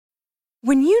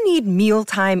When you need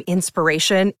mealtime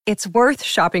inspiration, it's worth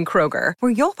shopping Kroger,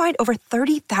 where you'll find over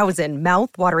 30,000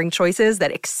 mouth-watering choices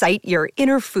that excite your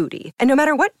inner foodie. And no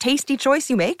matter what tasty choice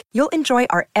you make, you'll enjoy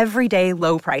our everyday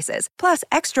low prices, plus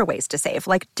extra ways to save,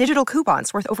 like digital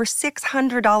coupons worth over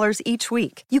 $600 each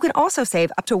week. You can also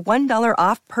save up to $1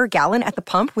 off per gallon at the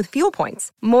pump with fuel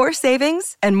points. More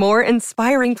savings and more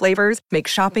inspiring flavors make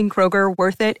shopping Kroger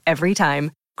worth it every time.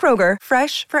 Kroger,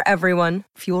 fresh for everyone.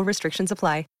 Fuel restrictions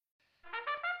apply.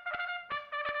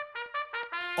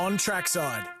 On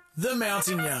Trackside, the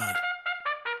Mountain Yard.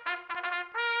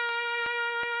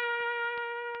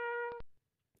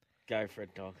 Go for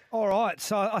it, dog. All right,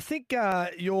 so I think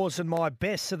yours and my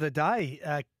best of the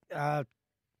day the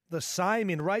same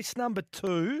in race number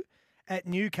 2 at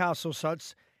Newcastle. So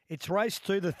it's race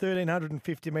 2, the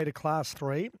 1,350 metre class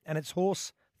 3, and it's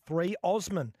horse 3,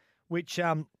 Osman, which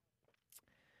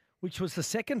was the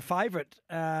second favourite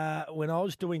when I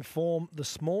was doing form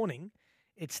this morning.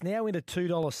 It's now into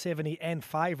 $2.70 and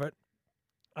favourite.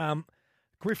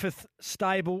 Griffith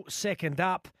Stable second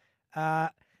up. Now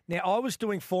I was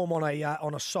doing form on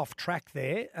a soft track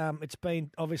there. It's been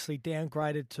obviously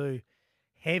downgraded to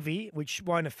heavy, which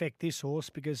won't affect this horse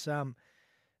because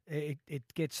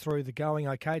it gets through the going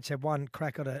okay. It's had one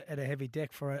crack at a heavy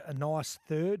deck for a nice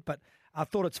third, but I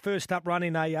thought its first up run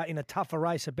in a tougher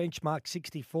race, a benchmark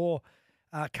 64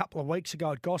 a couple of weeks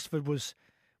ago at Gosford was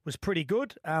pretty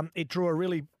good. It drew a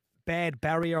really bad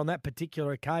barrier on that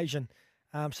particular occasion,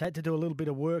 so had to do a little bit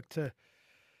of work to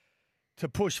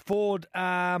push forward,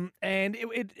 and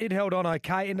it held on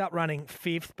okay. Ended up running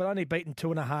 5th, but only beaten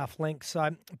 2.5 lengths.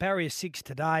 So barrier 6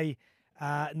 today.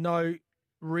 No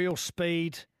real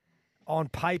speed on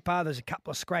paper. There's a couple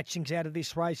of scratchings out of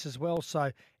this race as well. So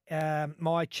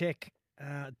My Check,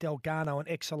 Delgado, and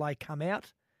XLA come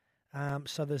out.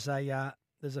 So there's a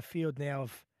field now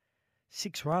of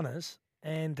 6 runners,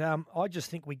 and I just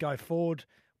think we go forward,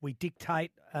 we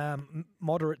dictate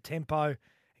moderate tempo,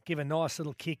 give a nice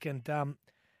little kick, and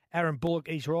Aaron Bullock,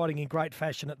 he's riding in great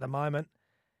fashion at the moment,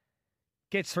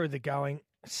 gets through the going,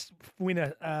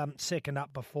 winner second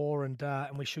up before, and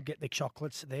we should get the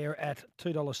chocolates there at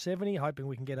 $2.70, hoping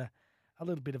we can get a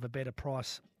little bit of a better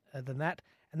price than that.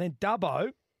 And then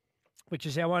Dubbo, which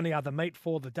is our only other meet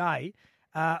for the day,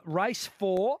 race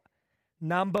 4,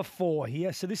 number 4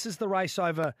 here. So this is the race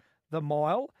over the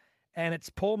mile, and it's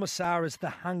Paul Massara's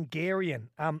the Hungarian.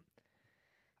 I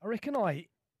reckon I've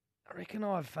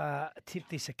tipped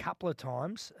this a couple of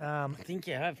times. I think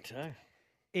you have too.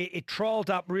 It trolled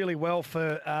up really well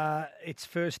for its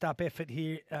first up effort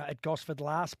here at Gosford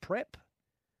last prep.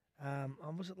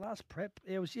 Was it last prep?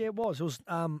 It was. It was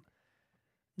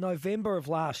November of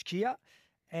last year,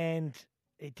 and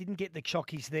it didn't get the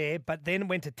chockies there, but then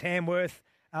went to Tamworth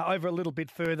over a little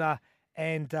bit further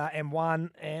and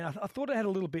won. And I thought it had a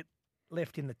little bit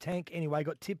left in the tank. Anyway,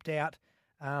 got tipped out.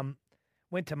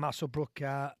 Went to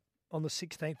Muswellbrook on the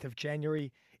 16th of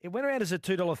January. It went around as a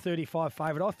 $2.35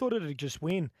 favourite. I thought it would just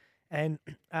win, and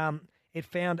it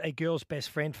found a girl's best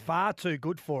friend, far too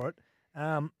good for it.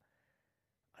 I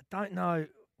don't know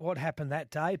what happened that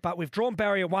day, but we've drawn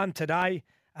barrier 1 today.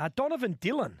 Donovan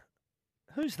Dillon.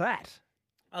 Who's that?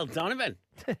 Oh, Donovan.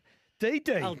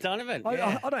 DD. Oh, Donovan.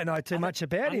 Yeah. I don't know too much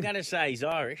about him. I'm going to say he's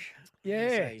Irish.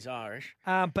 Yeah. He's Irish.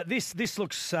 But this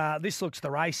looks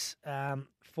the race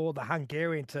for the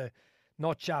Hungarian to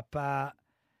notch up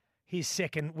his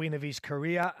second win of his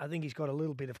career. I think he's got a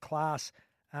little bit of class.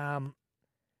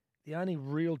 The only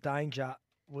real danger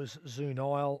was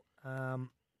Zunile.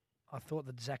 I thought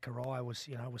that Zachariah was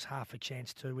half a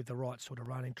chance too with the right sort of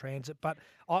run in transit. But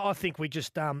I think we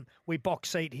just we box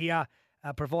seat here,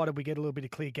 provided we get a little bit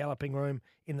of clear galloping room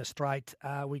in the straight.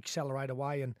 We accelerate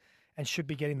away and should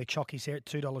be getting the chockies there at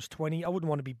 $2.20. I wouldn't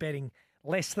want to be betting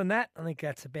less than that. I think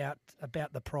that's about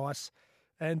the price.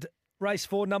 And race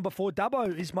 4, number 4,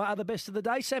 Dubbo is my other best of the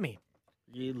day, Sammy.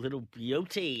 You little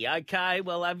beauty. Okay,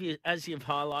 well, as you've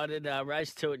highlighted,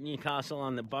 race 2 at Newcastle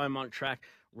on the Beaumont track.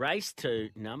 Race 2,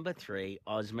 number 3,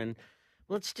 Osman.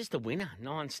 Well, it's just a winner.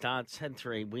 9 starts, had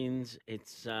 3 wins.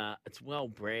 It's well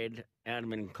bred.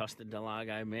 Outman Costa del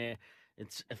Lago mare.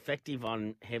 It's effective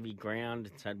on heavy ground.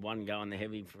 It's had 1 go on the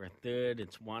heavy for a third.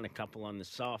 It's won a couple on the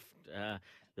soft.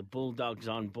 The Bulldog's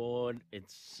on board.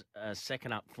 Its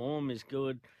second up form is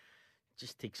good.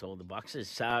 Just ticks all the boxes.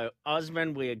 So,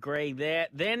 Osman, we agree there.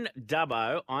 Then,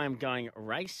 Dubbo, I am going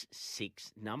race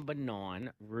 6, number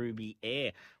 9, Ruby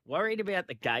Air. Worried about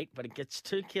the gate, but it gets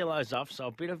 2 kilos off, so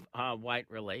a bit of weight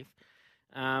relief.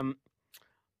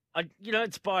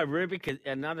 It's by Rubik,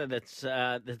 another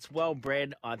that's well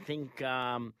bred. I think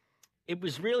it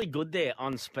was really good there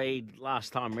on speed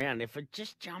last time round. If it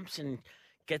just jumps and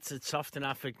gets it soft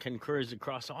enough, it can cruise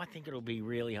across. I think it'll be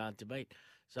really hard to beat.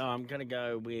 So I'm going to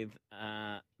go with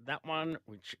that one,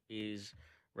 which is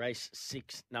race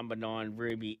 6, number 9,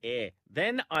 Ruby Air.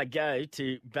 Then I go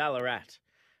to Ballarat.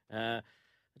 I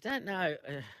don't know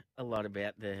a lot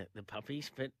about the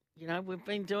puppies, but, we've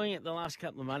been doing it the last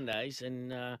couple of Mondays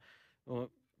and for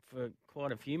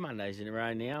quite a few Mondays in a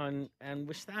row now, and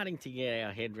we're starting to get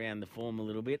our head around the form a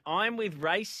little bit. I'm with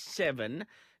race 7,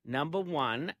 number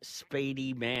 1,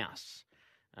 Speedy Mouse.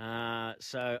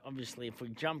 So obviously, if we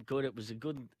jump good, it was a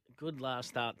good last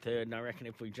start third, and I reckon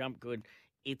if we jump good,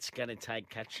 it's going to take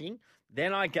catching.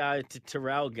 Then I go to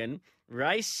Terrelgan,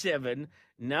 race 7,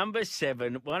 number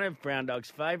 7, one of Brown Dog's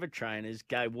favourite trainers,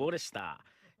 Go Waterstar.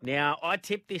 Now I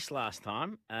tipped this last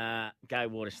time, Go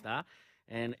Waterstar,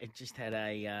 and it just had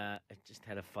a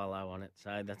follow on it,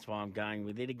 so that's why I'm going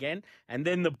with it again. And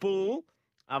then the bull,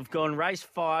 I've gone race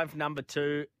 5, number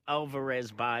 2,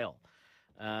 Alvarez Bale.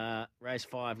 Race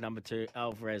 5, number 2,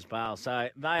 Alvarez Bale. So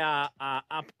they are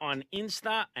up on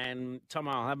Insta, and Tom,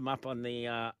 I'll have them up on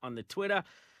the Twitter.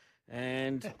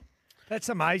 And that's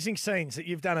amazing scenes that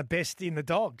you've done a best in the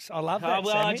dogs. I love that.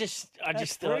 Well, Sammy. I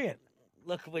just thought, brilliant.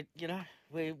 Look, we've you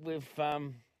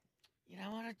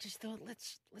know what? I just thought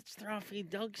let's throw a few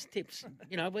dogs tips.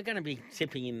 We're going to be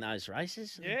tipping in those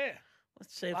races. Yeah,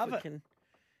 Let's see if we can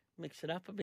mix it up a bit.